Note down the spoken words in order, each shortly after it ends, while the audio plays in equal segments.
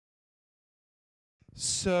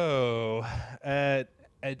So, at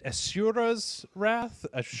Asura's Wrath?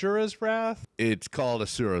 It's called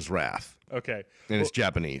Asura's Wrath, Okay. and it's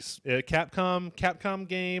Japanese. Capcom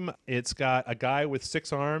game. It's got a guy with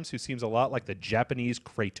 6 arms who seems a lot like the Japanese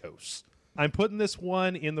Kratos. I'm putting this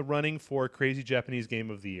one in the running for Crazy Japanese Game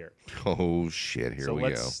of the Year. Oh, shit. Here we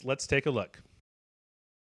go. Let's take a look.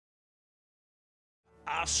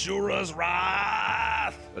 Asura's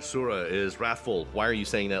Wrath! Asura is wrathful. Why are you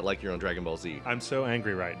saying that like you're on Dragon Ball Z? I'm so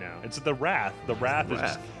angry right now. It's the wrath. The wrath is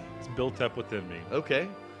just, it's built up within me. Okay.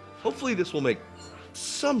 Hopefully this will make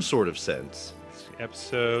some sort of sense.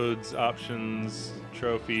 Episodes, options,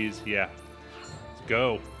 trophies. Yeah. Let's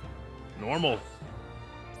go. Normal.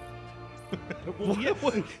 Well,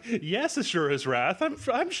 yes, Asura's Wrath.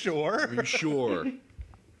 I'm sure. Are you sure?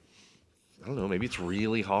 I don't know. Maybe it's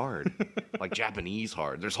really hard. Like Japanese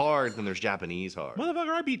hard. There's hard, then there's Japanese hard. Motherfucker,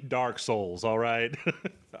 I beat Dark Souls, all right?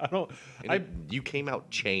 You came out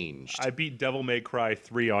changed. I beat Devil May Cry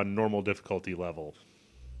 3 on normal difficulty level.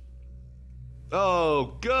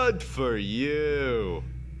 Oh, good for you.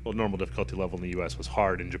 Well, normal difficulty level in the US was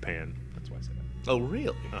hard in Japan. That's why I said that. Oh,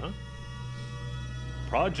 really? Uh-huh.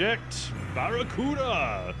 Project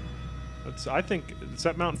Barracuda. I think, is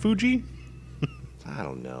that Mount Fuji? I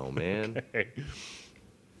don't know, man. Okay.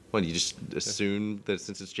 What, you just assume that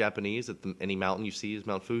since it's Japanese, that any mountain you see is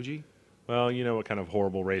Mount Fuji? Well, you know what kind of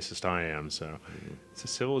horrible racist I am, so. It's a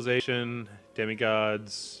civilization,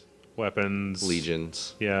 demigods, weapons.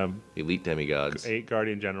 Legions. Yeah. Elite demigods. 8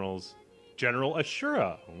 guardian generals. General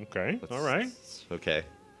Asura. Okay, all right. Okay.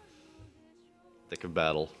 Thick of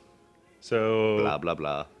battle. So. Blah, blah,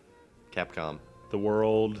 blah. Capcom. The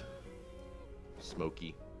world.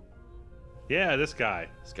 Smokey. Yeah, this guy.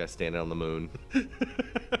 This guy standing on the moon.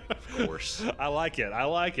 Of course. I like it.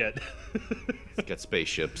 He's got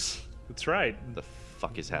spaceships. That's right. The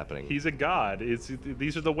fuck is happening? He's a god.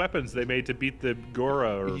 These are the weapons they made to beat the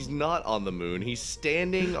Gora. He's not on the moon. He's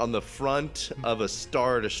standing on the front of a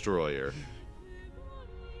Star Destroyer.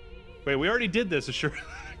 Wait, we already did this, sure.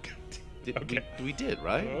 Okay. We did,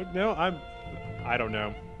 right? Oh, no, I don't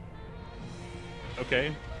know.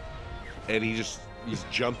 Okay. And he's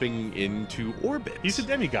jumping into orbit. He's a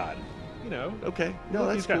demigod. You know. Okay. No,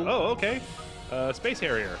 that's cool. Oh, okay. Space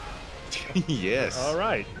Harrier. Yes. All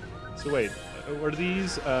right. So wait, what are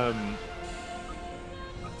these? Oh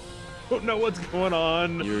no, what's going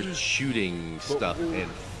on? You're shooting stuff and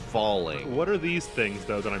falling. What are these things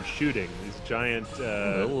though that I'm shooting? These giant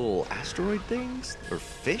little asteroid things or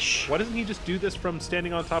fish? Why doesn't he just do this from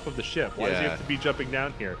standing on top of the ship? Why does he have to be jumping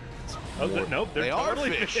down here? Oh, nope, they're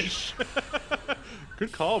totally fish.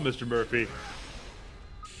 Good call, Mr. Murphy.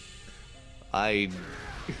 I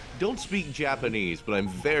don't speak Japanese, but I'm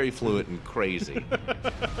very fluent in crazy.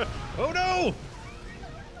 Oh no!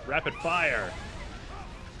 Rapid fire.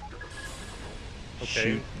 Okay.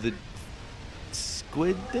 Shoot the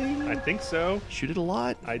squid thing? I think so. Shoot it a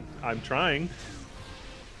lot? I'm trying.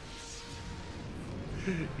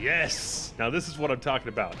 Yes! Now this is what I'm talking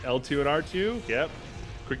about. L2 and R2, yep.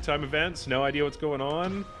 Quick time events, no idea what's going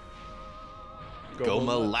on.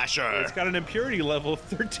 Goma Lasher! It's got an impurity level of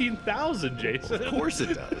 13,000, Jason. Of course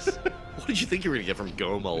it does. What did you think you were going to get from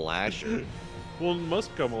Goma Lasher? Well,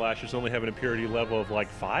 most Goma Lashers only have an impurity level of like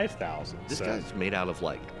 5,000. This guy's made out of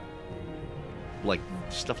like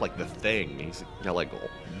stuff like the Thing. He's got like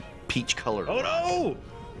peach color. Oh no!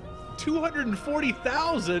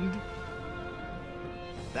 240,000?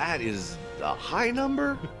 That is a high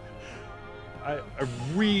number? I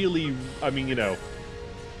mean, you know,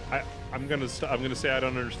 I'm gonna say I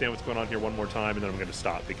don't understand what's going on here one more time, and then I'm gonna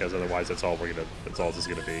stop because otherwise that's all this is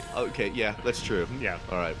gonna be. Okay, yeah, that's true. Yeah.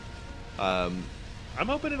 All right. I'm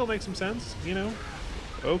hoping it'll make some sense, you know.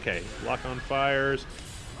 Okay, lock-on fires.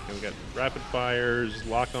 Okay, we got rapid fires,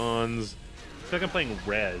 lock-ons. I feel like I'm playing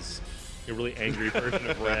Rez, a really angry version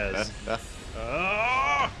of Rez.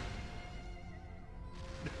 Oh!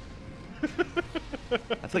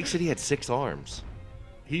 I thought you said he had 6 arms.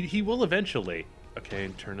 He will eventually. Okay,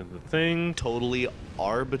 and turn in the thing. Totally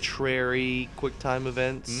arbitrary quick time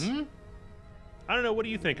events. Mm-hmm. I don't know. What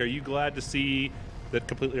do you think? Are you glad to see that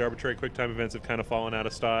completely arbitrary quick time events have kind of fallen out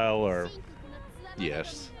of style, or?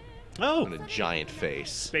 Yes. Oh. And a giant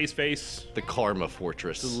face. Space face. The Karma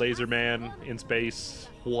Fortress. The laser man in space.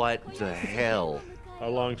 What the hell? A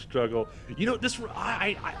long struggle. You know, this.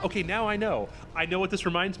 Okay, now I know. I know what this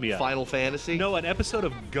reminds me of. Final Fantasy? No, an episode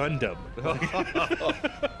of Gundam.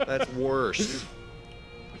 That's worse.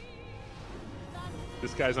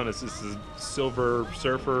 This guy's on this is silver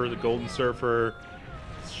surfer, the golden surfer.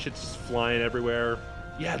 Shit's just flying everywhere.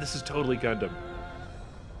 Yeah, this is totally Gundam.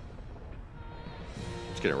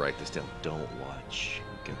 just gonna write this down. Don't watch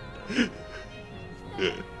Gundam.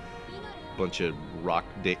 Bunch of rock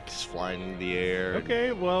dicks flying in the air.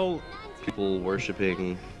 Okay, well, People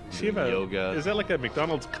worshiping. she have a, yoga. is that like a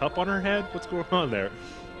McDonald's cup on her head? What's going on there?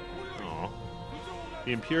 Aw.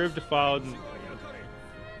 The impure have defiled.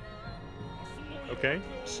 Okay.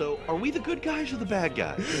 So, are we the good guys or the bad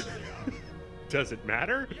guys? Does it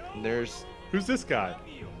matter? And there's Who's this guy?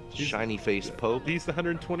 shiny faced Pope He's the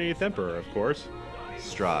 128th Emperor, of course.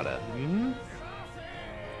 Strata. Hmm?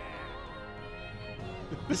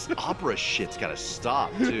 This opera shit's gotta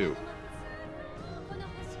stop too.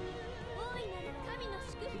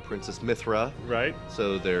 Princess Mithra. Right?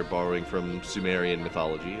 So they're borrowing from Sumerian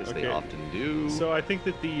mythology, as they Okay. often do. So I think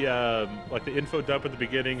that the like the info dump at the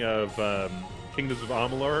beginning of Kingdoms of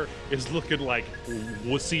Amalur is looking like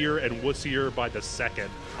wussier and wussier by the second.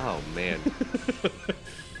 Oh man.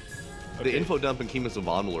 Okay. The info dump in Kingdoms of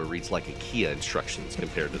Amalur reads like IKEA instructions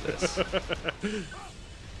compared to this.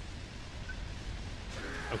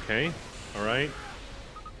 Okay, all right.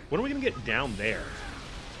 When are we gonna get down there?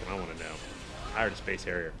 That's what I want to know. Hired a space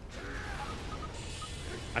harrier.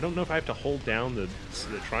 I don't know if I have to hold down the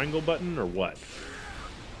triangle button or what.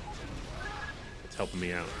 It's helping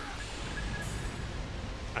me out.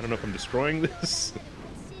 I don't know if I'm destroying this.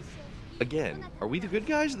 Again, are we the good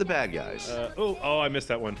guys or the bad guys? Oh, I missed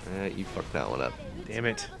that one. You fucked that one up. Damn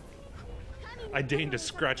it. I deigned to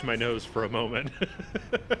scratch my nose for a moment.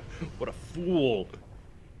 What a fool.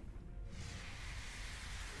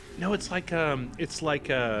 No, it's like what's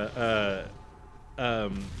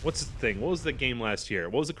the thing? What was the game last year?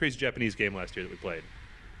 What was the crazy Japanese game last year that we played?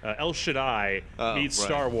 El Shaddai meets right.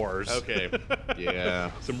 Star Wars. Okay.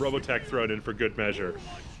 Yeah. Some Robotech thrown in for good measure.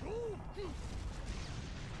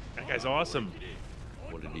 That guy's awesome.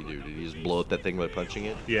 What did he do? Did he just blow up that thing by punching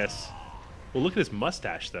it? Yes. Well, look at his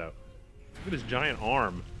mustache, though. Look at his giant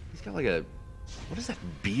arm. He's got like a... What is that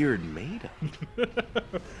beard made of?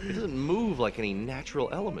 It doesn't move like any natural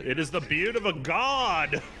element. It is the beard of a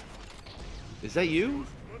god. Is that you?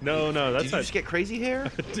 No, that's Did you not. just get crazy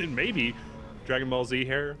hair? Maybe Dragon Ball Z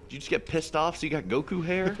hair. Did you just get pissed off so you got Goku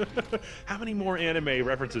hair? How many more anime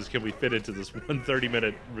references can we fit into this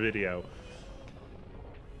 130-minute video?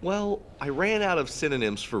 Well, I ran out of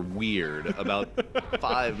synonyms for weird about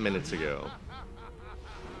 5 minutes ago.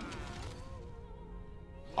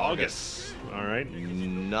 August. All right.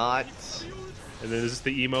 Not And then is this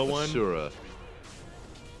the emo one? Asura.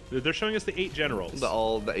 They're showing us the 8 generals.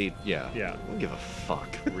 The 8, yeah. Yeah. I don't give a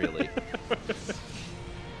fuck, really.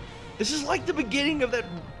 This is like the beginning of that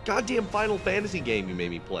goddamn Final Fantasy game you made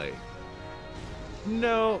me play.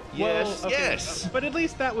 No. Yes, well, okay, yes. But at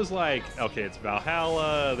least that was like, okay, it's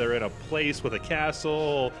Valhalla. They're in a place with a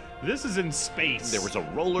castle. This is in space. There was a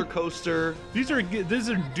roller coaster. These are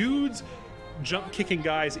dudes jump kicking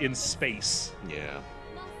guys in space. Yeah.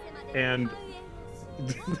 And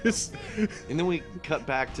this. And then we cut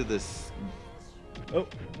back to this.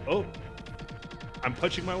 Oh. I'm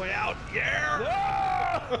punching my way out. Yeah!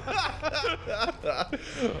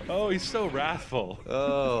 Oh, he's so wrathful.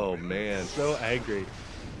 Oh, man. So angry.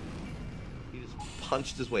 He just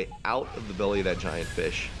punched his way out of the belly of that giant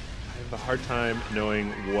fish. I have a hard time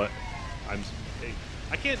knowing what I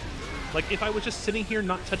can't. Like, if I was just sitting here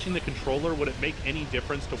not touching the controller, would it make any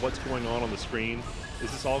difference to what's going on the screen?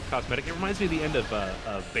 Is this all cosmetic? It reminds me of the end of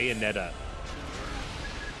Bayonetta.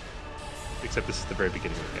 Except this is the very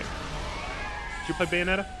beginning of the game. Did you play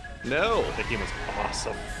Bayonetta? No. That game was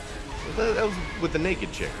awesome. That was with the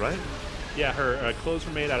naked chick, right? Yeah, her clothes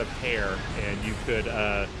were made out of hair, and you could,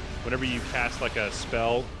 whenever you cast like a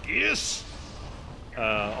spell, yes,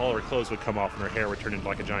 all her clothes would come off, and her hair would turn into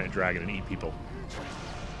like a giant dragon and eat people.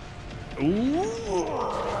 Ooh!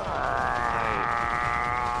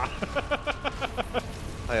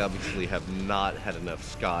 I obviously have not had enough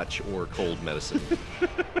scotch or cold medicine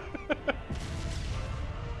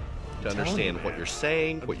to understand what you're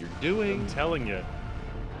saying, what you're doing. I'm telling you.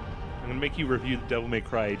 I'm going to make you review the Devil May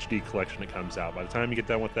Cry HD collection that comes out. By the time you get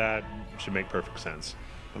done with that, it should make perfect sense.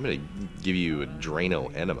 I'm going to give you a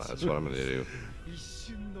Drano enema. That's what I'm going to do.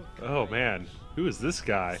 Oh, man. Who is this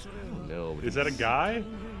guy? No. Is that a guy?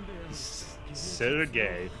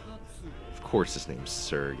 Sergey. Of course his name's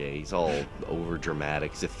Sergey. He's all over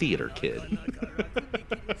dramatic. He's a theater kid.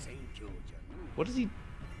 What is he?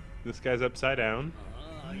 This guy's upside down.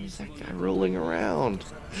 Why is that guy rolling around?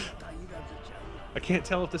 I can't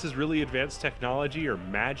tell if this is really advanced technology or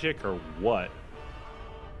magic or what.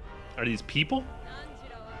 Are these people?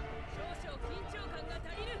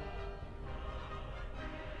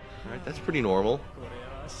 Alright, that's pretty normal.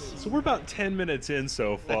 So we're about 10 minutes in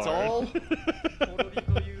so far. That's all?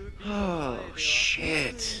 Oh,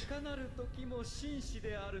 shit.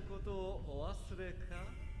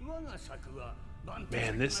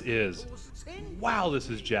 Man, this is... Wow, this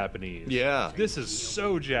is Japanese. Yeah. This is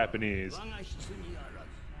so Japanese.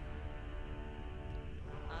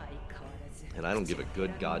 And I don't give a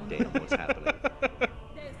good goddamn what's happening.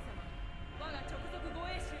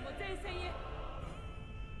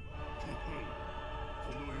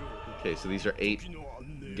 Okay, so these are 8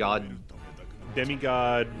 god...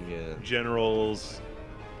 Demigod Yeah. generals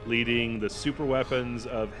leading the super weapons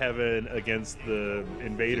of heaven against the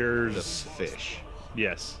invaders. The fish.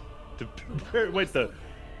 Yes. Wait, the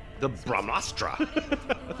Brahmastra. I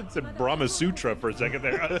think it said Brahma Sutra for a second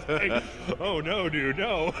there. I was like, oh no, dude,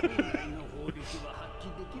 no.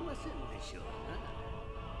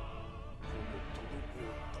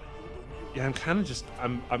 Yeah, I'm kind of just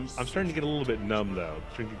I'm starting to get a little bit numb though. I'm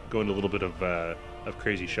starting to go into a little bit of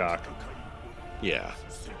crazy shock. Yeah.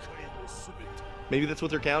 Maybe that's what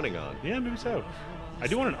they're counting on. Yeah, maybe so. I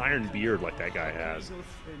do want an iron beard like that guy has.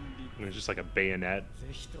 And it's just like a bayonet.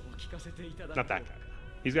 Not that guy.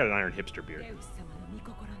 He's got an iron hipster beard.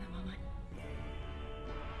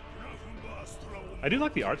 I do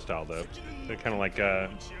like the art style though. They're kind of like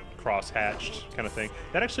cross-hatched kind of thing.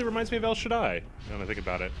 That actually reminds me of El Shaddai, now that I think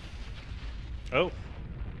about it. Oh.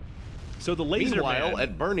 So the laser Meanwhile, man,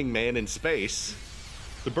 at Burning Man in space...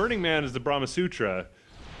 the Burning Man is the Brahma Sutra.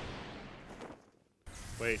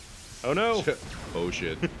 Wait. Oh no! Oh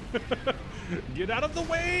shit. Get out of the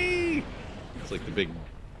way! It's like the big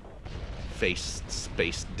face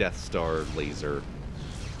space Death Star laser.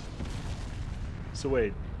 So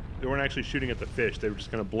wait, they weren't actually shooting at the fish, they were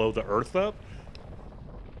just gonna blow the Earth up?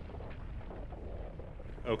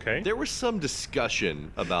 Okay. There was some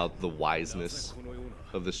discussion about the wiseness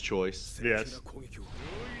of this choice. Yes.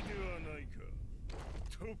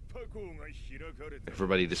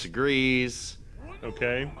 Everybody disagrees.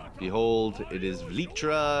 Okay. Behold, it is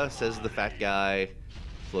Vlitra, says the fat guy,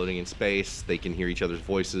 floating in space. They can hear each other's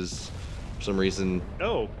voices for some reason.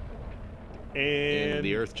 Oh. And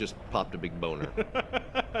the Earth just popped a big boner.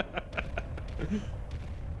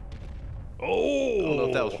 Oh! I don't know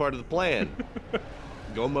if that was part of the plan.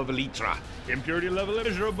 Goma Vlitra. Impurity level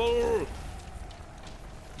immeasurable!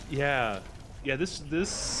 Yeah. Yeah,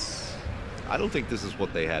 this... I don't think this is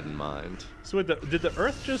what they had in mind. So wait, did the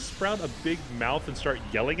Earth just sprout a big mouth and start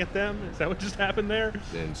yelling at them? Is that what just happened there?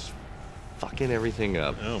 And it's fucking everything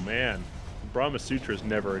up. Oh man. Brahma Sutra is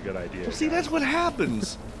never a good idea. Well, see, that's what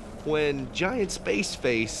happens when giant space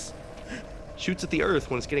face shoots at the Earth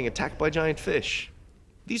when it's getting attacked by giant fish.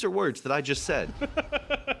 These are words that I just said.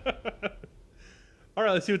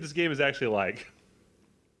 Alright, let's see what this game is actually like.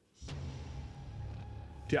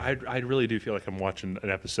 Dude, I really do feel like I'm watching an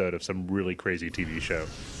episode of some really crazy TV show.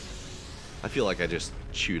 I feel like I just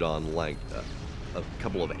chewed on like a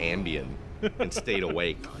couple of Ambien and stayed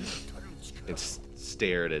awake and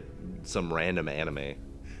stared at some random anime.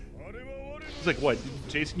 It's like, what,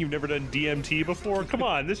 Jason, you've never done DMT before? Come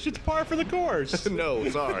on, this shit's par for the course. No,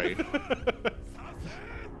 sorry.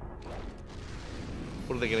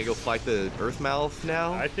 What are they gonna go fight the Earthmouth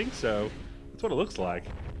now? I think so. That's what it looks like.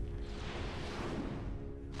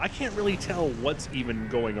 I can't really tell what's even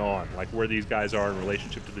going on, like where these guys are in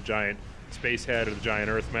relationship to the giant space head or the giant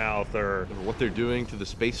Earthmouth or... Or what they're doing to the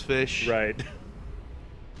space fish. Right.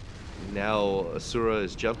 Now Asura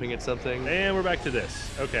is jumping at something. And we're back to this.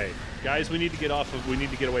 Okay, guys, we need to get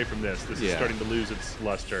away from this. This is starting to lose its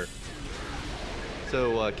luster.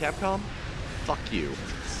 So, Capcom, fuck you.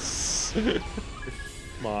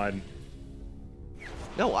 Come on.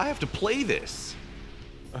 No, I have to play this.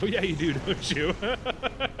 Oh yeah, you do, don't you?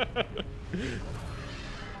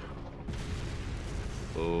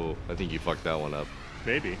 Oh, I think you fucked that one up.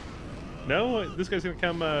 Maybe. No, this guy's gonna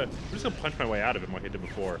come, I'm just gonna punch my way out of him like I did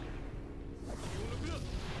before.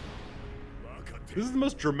 This is the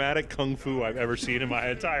most dramatic kung fu I've ever seen in my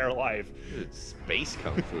entire life. It's space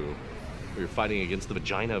kung fu. We were fighting against the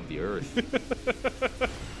vagina of the Earth.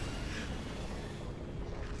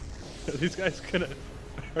 Are these guys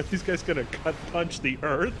gonna cut punch the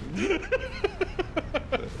Earth?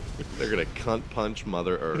 They're gonna cunt punch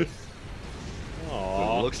Mother Earth.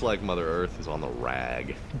 Aww. It looks like Mother Earth is on the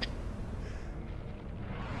rag.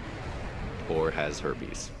 Or has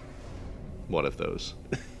herpes. One of those.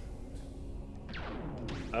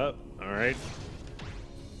 Oh, alright.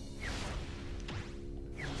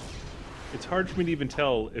 It's hard for me to even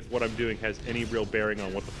tell if what I'm doing has any real bearing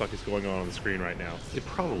on what the fuck is going on the screen right now. It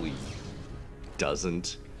probably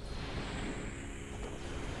doesn't.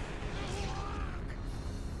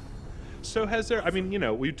 So has there? I mean, you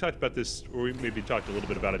know, we talked about this, or we maybe talked a little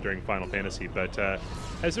bit about it during Final Fantasy, but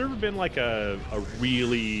has there ever been like a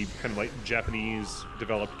really kind of like Japanese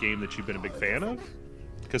developed game that you've been a big fan of?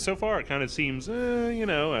 Because so far it kind of seems, you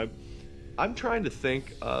know, I'm trying to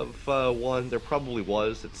think of one. There probably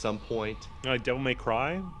was at some point. like Devil May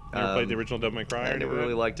Cry. You ever played the original Devil May Cry? I never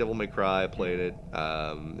really liked Devil May Cry. I played it.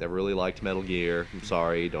 Never really liked Metal Gear. I'm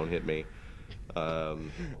sorry, don't hit me.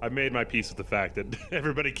 I made my peace with the fact that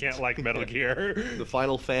everybody can't like Metal Gear. The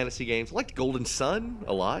Final Fantasy games. I liked Golden Sun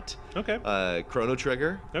a lot. Okay. Chrono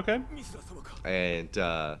Trigger. Okay. And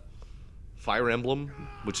Fire Emblem,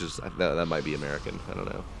 which is that might be American. I don't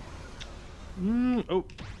know. Oh.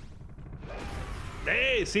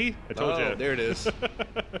 Hey, see? I told you. There it is.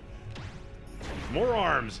 More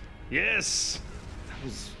arms. Yes.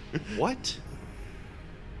 What?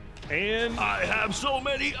 And I have so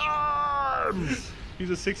many arms! he's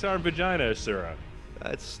a 6-armed vagina, Asura.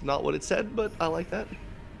 That's not what it said, but I like that.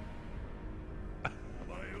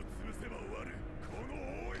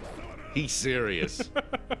 He's serious.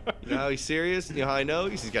 You know how he's serious? You know how I know?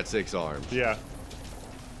 He's got 6 arms. Yeah.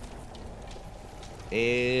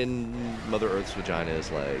 And Mother Earth's vagina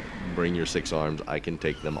is like, bring your 6 arms, I can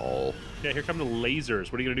take them all. Yeah, here come the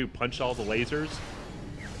lasers. What are you gonna do? Punch all the lasers?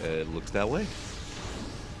 It looks that way.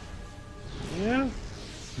 Yeah.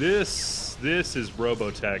 This is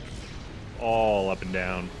Robotech all up and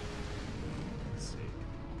down. Let's see.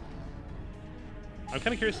 I'm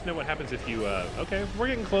kind of curious to know what happens if you, okay, we're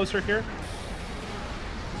getting closer here.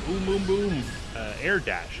 Boom, boom, boom. Air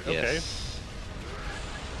dash. Okay. Yes.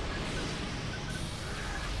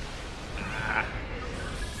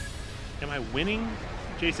 Am I winning?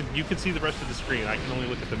 Jason, you can see the rest of the screen. I can only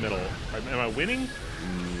look at the middle. Am I winning?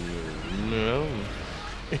 No.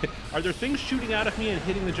 Are there things shooting out of me and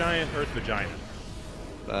hitting the giant Earth vagina?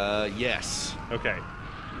 Yes. Okay.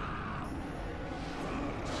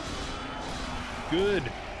 Good.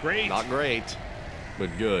 Great. Not great, but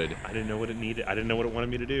good. I didn't know what it needed. I didn't know what it wanted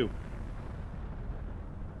me to do.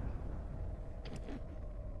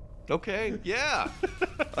 Okay, yeah.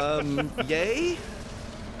 Yay.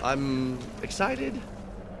 I'm excited,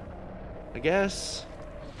 I guess.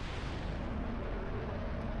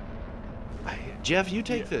 Jeff, you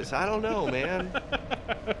take this. I don't know, man.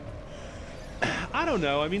 I don't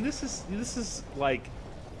know. I mean, this is like,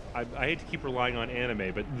 I hate to keep relying on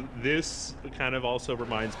anime, but this kind of also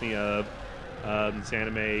reminds me of this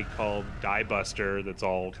anime called Die Buster. That's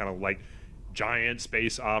all kind of like giant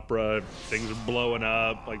space opera. Things are blowing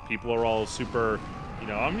up. Like people are all super, you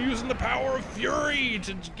know, I'm using the power of fury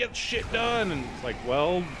to get shit done. And it's like,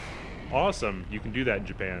 well, awesome. You can do that in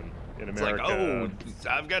Japan. In America. It's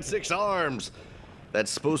like, oh, I've got 6 arms. That's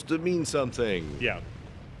supposed to mean something. Yeah.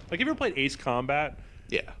 Like, have you ever played Ace Combat?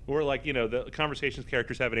 Yeah. Where, like, you know, the conversations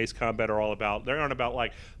characters have in Ace Combat are all about, they aren't about,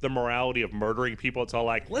 like, the morality of murdering people. It's all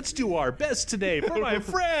like, let's do our best today for my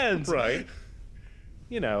friends. Right.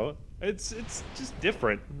 You know, it's just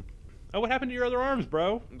different. Oh, what happened to your other arms,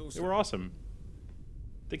 bro? They were awesome.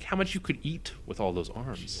 Think how much you could eat with all those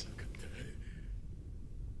arms.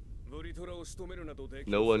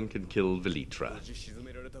 No one can kill Velitra, which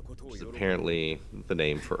is apparently the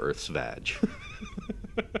name for Earth's vag.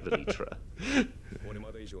 Velitra.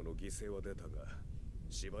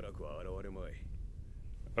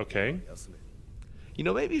 Okay. You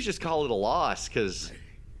know, maybe you just call it a loss, because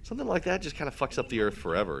something like that just kind of fucks up the Earth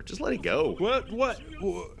forever. Just let it go. What?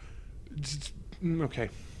 Okay.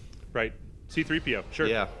 Right. C-3PO. Sure.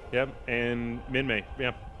 Yeah. Yep. And Min-May.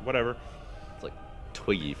 Yeah. Whatever. It's like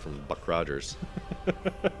Twiggy from Buck Rogers.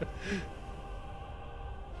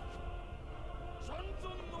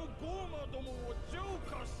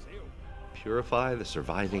 Purify the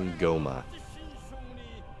surviving Goma.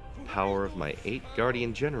 Power of my 8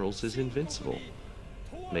 guardian generals is invincible.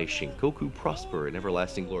 May Shinkoku prosper in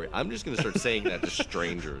everlasting glory. I'm just going to start saying that to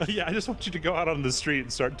strangers. Yeah, I just want you to go out on the street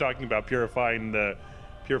and start talking about purifying the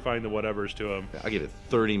whatevers to them. I'll give it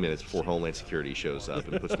 30 minutes before Homeland Security shows up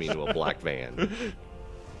and puts me into a black van.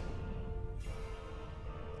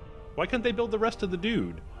 Why couldn't they build the rest of the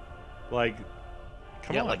dude? Like,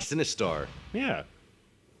 come on. Yeah, like Sinistar. Yeah.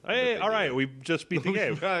 Hey, all right, we just beat the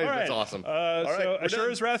game. Right, all right. that's awesome. So, we're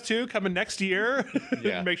Ashura's done. Wrath 2 coming next year.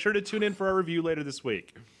 Yeah. Make sure to tune in for our review later this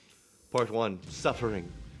week. Part 1, Suffering.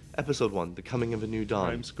 Episode 1, The Coming of a New Dawn.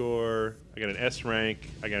 Time score. I got an S rank.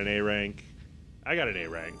 I got an A rank. I got an A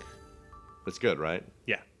rank. That's good, right?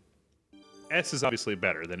 Yeah. S is obviously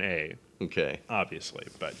better than A. Okay. Obviously,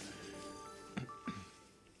 but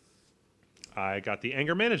I got the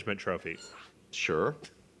anger management trophy. Sure.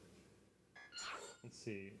 Let's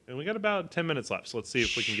see. And we got about 10 minutes left, so let's see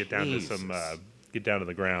if we can get down to Jesus. get down to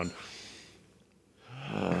the ground.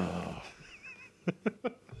 I'm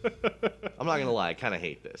not gonna lie, I kind of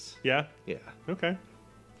hate this. Yeah? Yeah. Okay.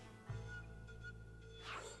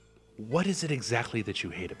 What is it exactly that you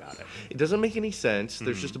hate about it? It doesn't make any sense.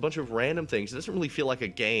 There's just a bunch of random things. It doesn't really feel like a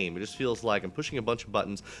game. It just feels like I'm pushing a bunch of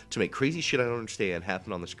buttons to make crazy shit I don't understand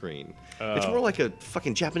happen on the screen. It's more like a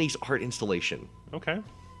fucking Japanese art installation. Okay.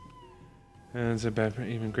 And it's a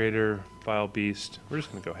even greater vile beast. We're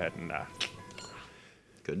just gonna go ahead and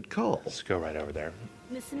Good call. let's go right over there.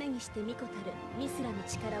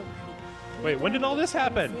 Wait, when did all this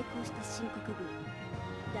happen?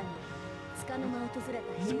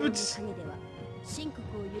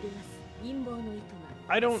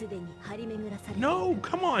 I don't. No,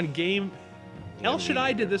 come on, game. El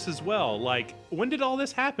Shaddai did this as well. Like, when did all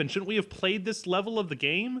this happen? Shouldn't we have played this level of the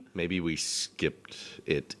game? Maybe we skipped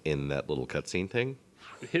it in that little cutscene thing.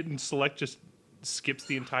 Hit and select just skips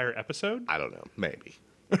the entire episode? I don't know. Maybe.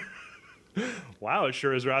 Wow, it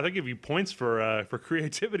sure is. I think give you points for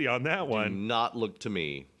creativity on that Do one. not look to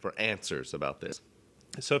me for answers about this.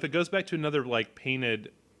 So if it goes back to another like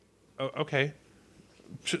painted, oh, okay.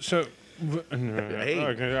 So, Hey,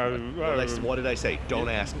 what did I say? Don't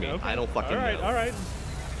ask me. Okay. I don't fucking know. All right.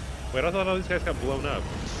 Wait, I thought all these guys got blown up.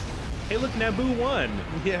 Hey, look, Naboo won.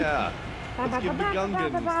 Yeah. Let's give the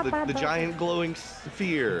Gungans the giant glowing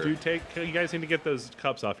sphere. Dude, you guys need to get those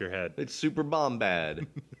cups off your head. It's super bomb bad.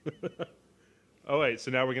 Oh wait,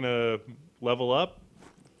 so now we're gonna level up,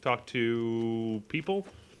 talk to people.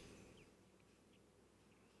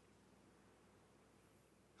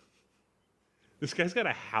 This guy's got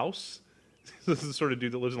a house. This is the sort of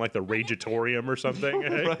dude that lives in like the Rageatorium or something.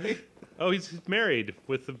 Eh? Right? Oh, he's married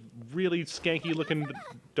with a really skanky looking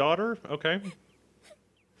daughter. Okay.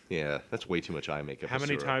 Yeah, that's way too much eye makeup. How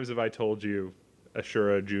many Asura. times have I told you,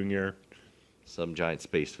 Ashura Jr.? Some giant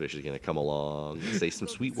space fish is gonna come along and say some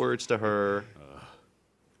sweet words to her.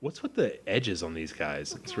 What's with the edges on these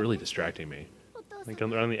guys? It's really distracting me. Like on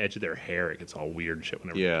the edge of their hair, it gets all weird and shit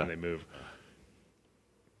whenever Yeah. they move.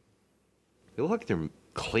 They look like they're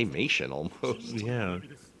claymation almost. Yeah.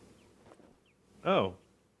 Oh.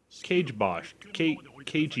 Cage Bosch. Cagey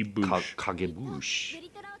Boosh. Kagebush.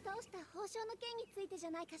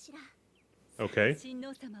 Okay.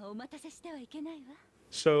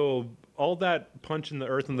 So all that punch in the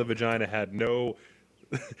earth and the vagina had no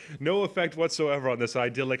no effect whatsoever on this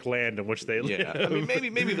idyllic land in which they live. Yeah, I mean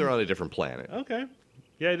maybe they're on a different planet. Okay.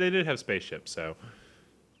 Yeah, they did have spaceships, so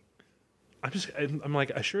I'm like,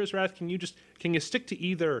 Ashura's Wrath, can you stick to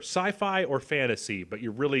either sci-fi or fantasy, but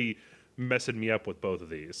you're really messing me up with both of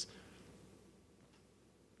these.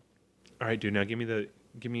 All right, dude, now give me a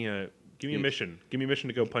mission. Give me a mission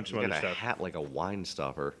to go punch some You other got a stuff. hat like a wine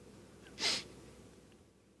stopper.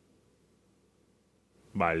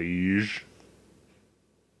 My liege.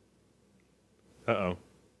 Uh-oh.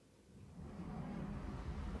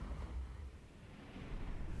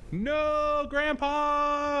 No,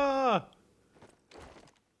 Grandpa!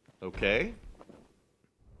 Okay.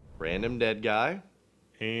 Random dead guy.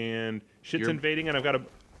 And shit's You're- invading, and I've got a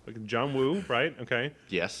John Woo, right? Okay.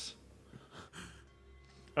 Yes.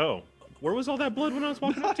 Oh, where was all that blood when I was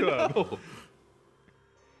walking up to him? Oh.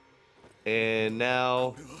 And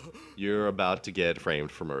now you're about to get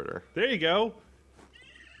framed for murder. There you go.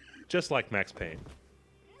 Just like Max Payne.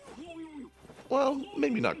 Well,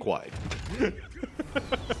 maybe not quite.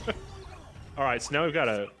 All right, so now we've got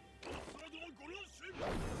a.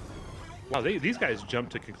 Wow, these guys jump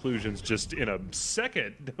to conclusions just in a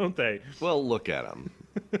second, don't they? Well, look at him.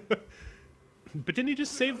 But didn't he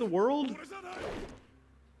just save the world?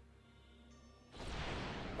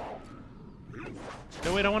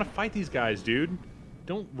 No, wait, I want to fight these guys, dude.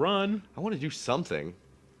 Don't run. I want to do something.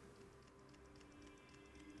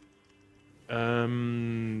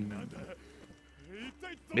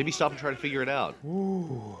 Maybe stop and try to figure it out.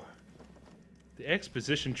 Ooh. The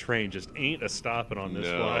exposition train just ain't a stopping on this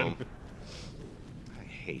No. one. I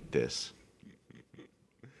hate this.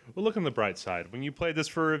 Well, look on the bright side. When you play this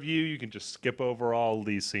for review, you can just skip over all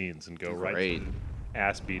these scenes and go right Great. to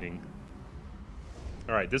ass beating.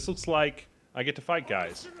 All right, this looks like I get to fight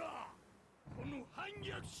guys.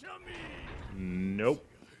 Nope.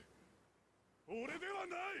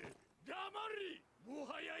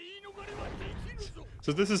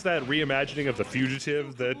 So this is that reimagining of The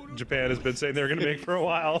Fugitive that Japan has been saying they're going to make for a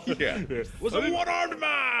while. Yeah. Was a one-armed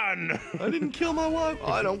man! I didn't kill my wife.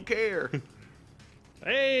 I don't care.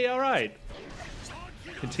 Hey, all right.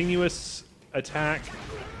 Continuous attack.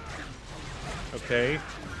 Okay.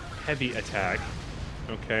 Heavy attack.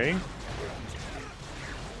 Okay.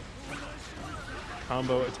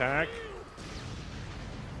 Combo attack.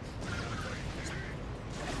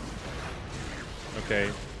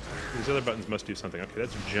 Okay. These other buttons must do something. Okay,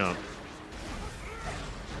 that's jump.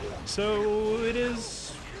 So it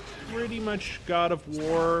is pretty much God of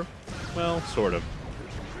War. Well, sort of.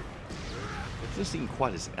 It doesn't seem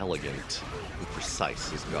quite as elegant and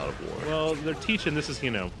precise as God of War. Well, they're teaching. This is,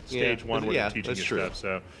 you know, stage one where they're teaching you stuff.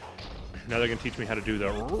 So now they're going to teach me how to do the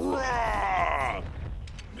raw,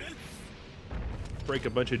 break a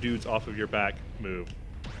bunch of dudes off of your back move.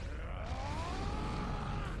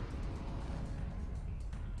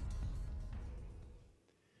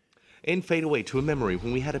 And fade away to a memory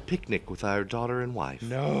when we had a picnic with our daughter and wife.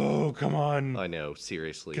 No, come on. I know,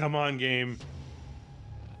 seriously. Come on, game.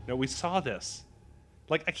 No, we saw this.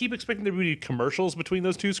 Like, I keep expecting there to be commercials between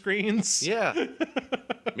those two screens. Yeah.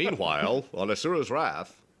 Meanwhile, on Asura's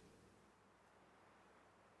Wrath.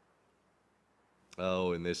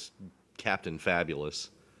 Oh, and this Captain Fabulous.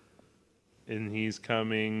 And he's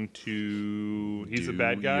coming to... He's a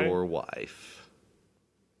bad guy? Your wife.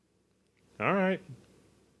 All right.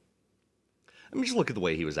 I mean, just look at the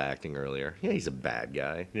way he was acting earlier. Yeah, he's a bad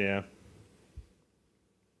guy. Yeah.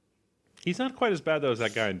 He's not quite as bad, though, as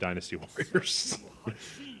that guy in Dynasty Warriors.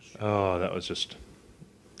 Oh, that was just...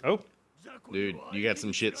 Oh. Dude, you got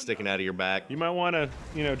some shit sticking out of your back. You might want to,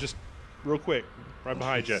 you know, just real quick, right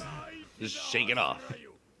behind you. Just shake it off.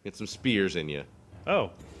 Get some spears in you.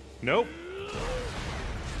 Oh. Nope.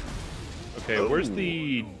 Okay, where's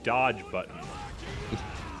the dodge button?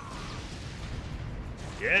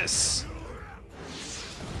 Yes!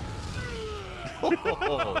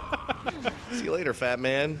 See you later, fat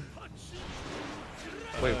man.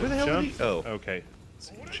 Wait, where the hell Jump. did he? Oh. Okay. Let's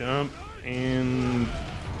see. Jump and...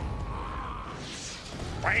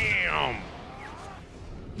 Bam!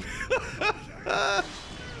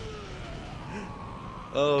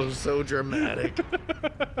 Oh, so dramatic.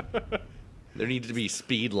 There need to be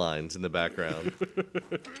speed lines in the background.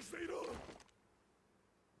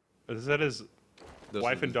 Is that his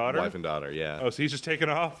wife and daughter? Wife and daughter, yeah. Oh, so he's just taking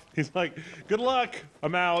off? He's like, good luck,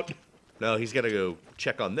 I'm out. No, he's got to go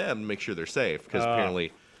check on them and make sure they're safe, because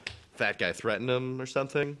apparently fat guy threatened him or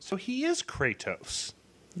something. So he is Kratos.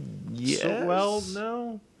 Yes. So, well,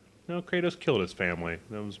 no. No, Kratos killed his family.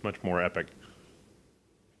 That was much more epic.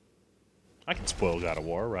 I can spoil God of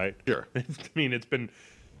War, right? Sure. I mean, it's been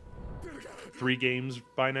 3 games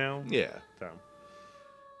by now. Yeah. So.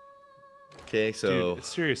 Okay, so... Dude,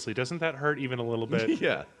 seriously, doesn't that hurt even a little bit?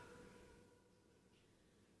 Yeah.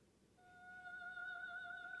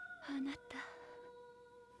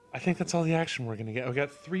 I think that's all the action we're gonna get. We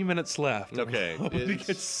got 3 minutes left. Okay. I hope we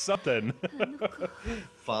get something.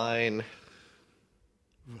 Fine.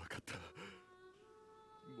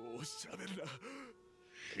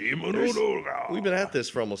 We've been at this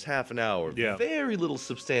for almost half an hour. Yeah. Very little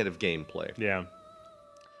substantive gameplay. Yeah.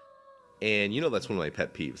 And you know that's one of my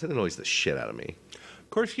pet peeves. That annoys the shit out of me. Of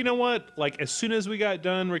course, you know what? Like, as soon as we got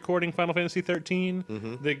done recording Final Fantasy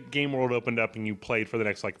 13, the game world opened up and you played for the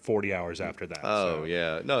next, like, 40 hours after that. Oh, so.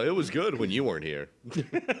 yeah. No, it was good when you weren't here.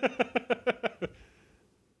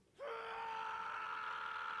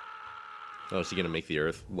 Oh, is he going to make the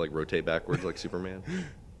Earth, like, rotate backwards like Superman?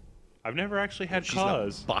 I've never actually had She's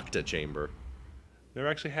cause. not Bacta chamber. Never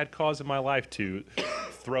actually had cause in my life to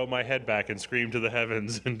throw my head back and scream to the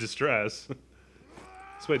heavens in distress.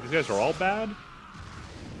 So wait, these guys are all bad?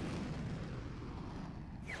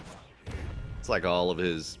 It's like all of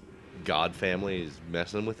his god family is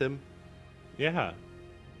messing with him. Yeah.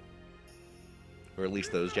 Or at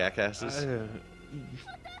least those jackasses.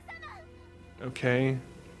 Okay.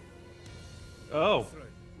 Oh.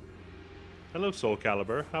 Hello, Soul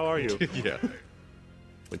Calibur. How are you? Yeah.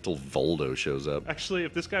 Wait till Voldo shows up. Actually,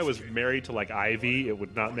 if this guy was married to, like, Ivy, it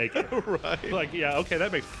would not make it. Right. Like, yeah, okay,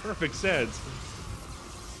 that makes perfect sense.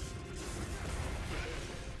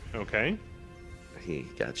 Okay. He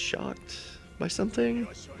got shocked by something?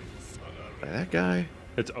 By that guy?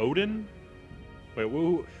 It's Odin? Wait,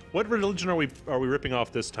 what religion are we ripping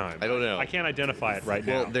off this time? I don't know. I can't identify it right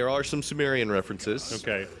now. Well, there are some Sumerian references.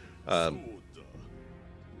 Okay.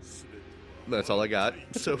 That's all I got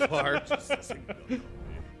so far.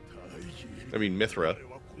 I mean, Mithra,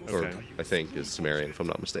 or Okay. I think is Sumerian, if I'm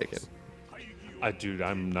not mistaken. Dude,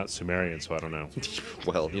 I'm not Sumerian, so I don't know.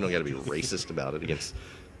 Well, you don't got to be racist about it against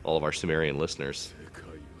all of our Sumerian listeners.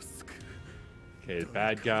 Okay,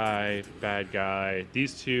 bad guy.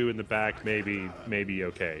 These two in the back, maybe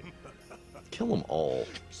okay. Kill them all.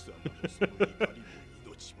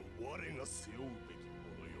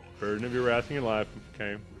 Burden of your wrath in your life.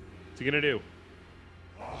 Okay. What's he gonna do?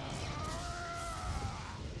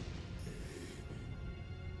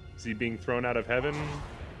 Is he being thrown out of heaven?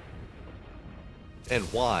 And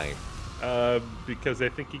why? Because they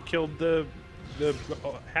think he killed the the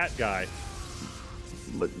hat guy.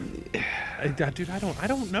 But Dude, I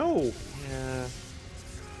don't know. yeah,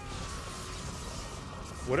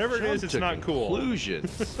 Whatever it is, jump it's to not cool.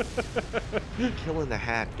 conclusions. Killing the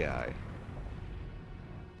hat guy.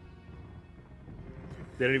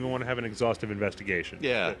 They don't even want to have an exhaustive investigation.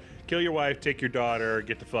 Yeah. Kill your wife, take your daughter,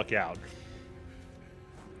 get the fuck out.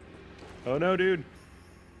 Oh no, dude.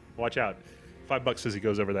 Watch out. $5 says he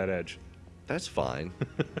goes over that edge. That's fine.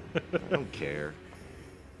 I don't care.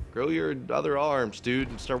 Grow your other arms, dude,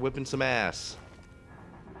 and start whipping some ass.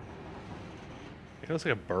 He looks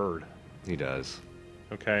like a bird. He does.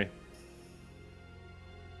 Okay.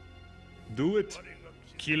 Do it.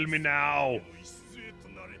 Kill me now.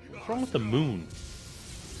 What's wrong with the moon?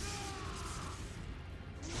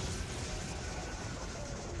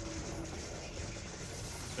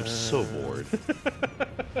 I'm so bored.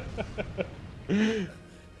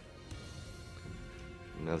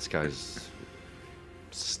 Now this guy's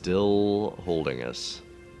still holding us.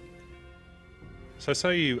 So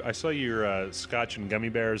I saw your scotch and gummy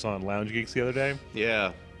bears on Lounge Geeks the other day.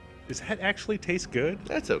 Yeah, Does that actually taste good?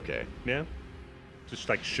 that's okay. Yeah. Just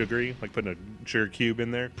like sugary, like putting a sugar cube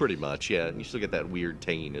in there. Pretty much, yeah. And you still get that weird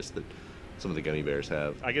tanginess that some of the gummy bears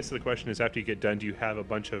have. I guess the question is, after you get done, do you have a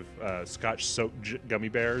bunch of scotch soaked gummy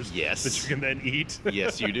bears? Yes. That you can then eat?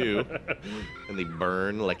 Yes, you do. And they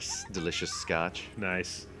burn like delicious scotch.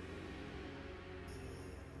 Nice.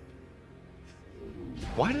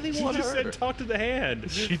 Why do they She want just her? said talk to the hand.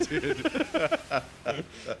 She did.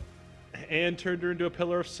 And turned her into a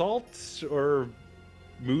pillar of salt or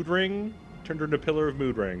mood ring. Turned her into a pillar of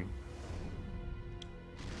mood ring.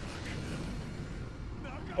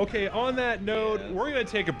 Okay, on that note, Yeah. we're going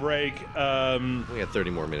to take a break. We got 30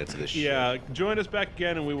 more minutes of this shit. Yeah, join us back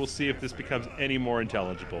again and we will see if this becomes any more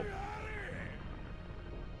intelligible.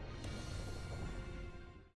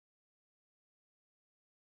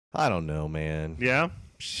 I don't know, man. Yeah?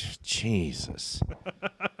 Jesus.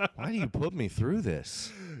 Why do you put me through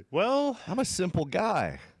this? Well, I'm a simple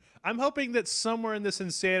guy. I'm hoping that somewhere in this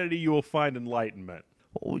insanity you will find enlightenment.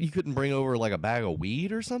 Well, you couldn't bring over like a bag of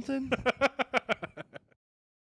weed or something?